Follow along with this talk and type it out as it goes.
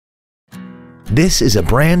This is a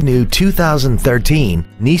brand new 2013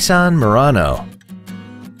 Nissan Murano.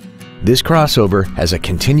 This crossover has a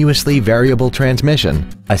continuously variable transmission,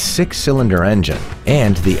 a 6-cylinder engine,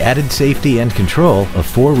 and the added safety and control of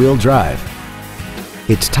 4-wheel drive.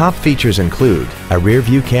 Its top features include a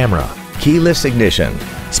rear-view camera, keyless ignition,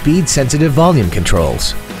 speed-sensitive volume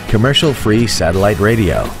controls, commercial-free satellite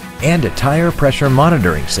radio, and a tire pressure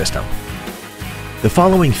monitoring system. The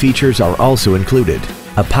following features are also included: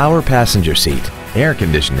 a power passenger seat, air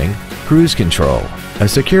conditioning, cruise control, a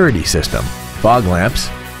security system, fog lamps,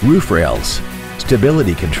 roof rails,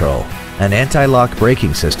 stability control, an anti-lock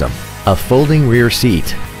braking system, a folding rear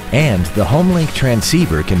seat, and the HomeLink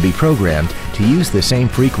transceiver can be programmed to use the same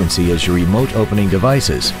frequency as your remote opening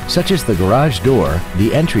devices, such as the garage door,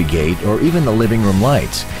 the entry gate, or even the living room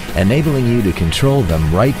lights, enabling you to control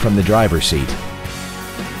them right from the driver's seat.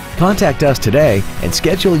 Contact us today and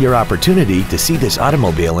schedule your opportunity to see this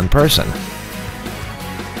automobile in person.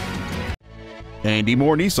 Andy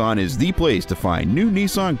Mohr Nissan is the place to find new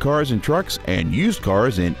Nissan cars and trucks and used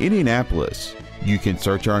cars in Indianapolis. You can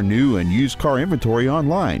search our new and used car inventory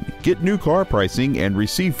online, get new car pricing, and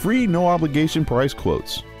receive free no-obligation price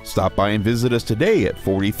quotes. Stop by and visit us today at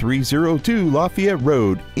 4302 Lafayette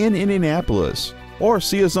Road in Indianapolis, or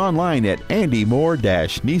see us online at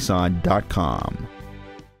andymohr-nissan.com.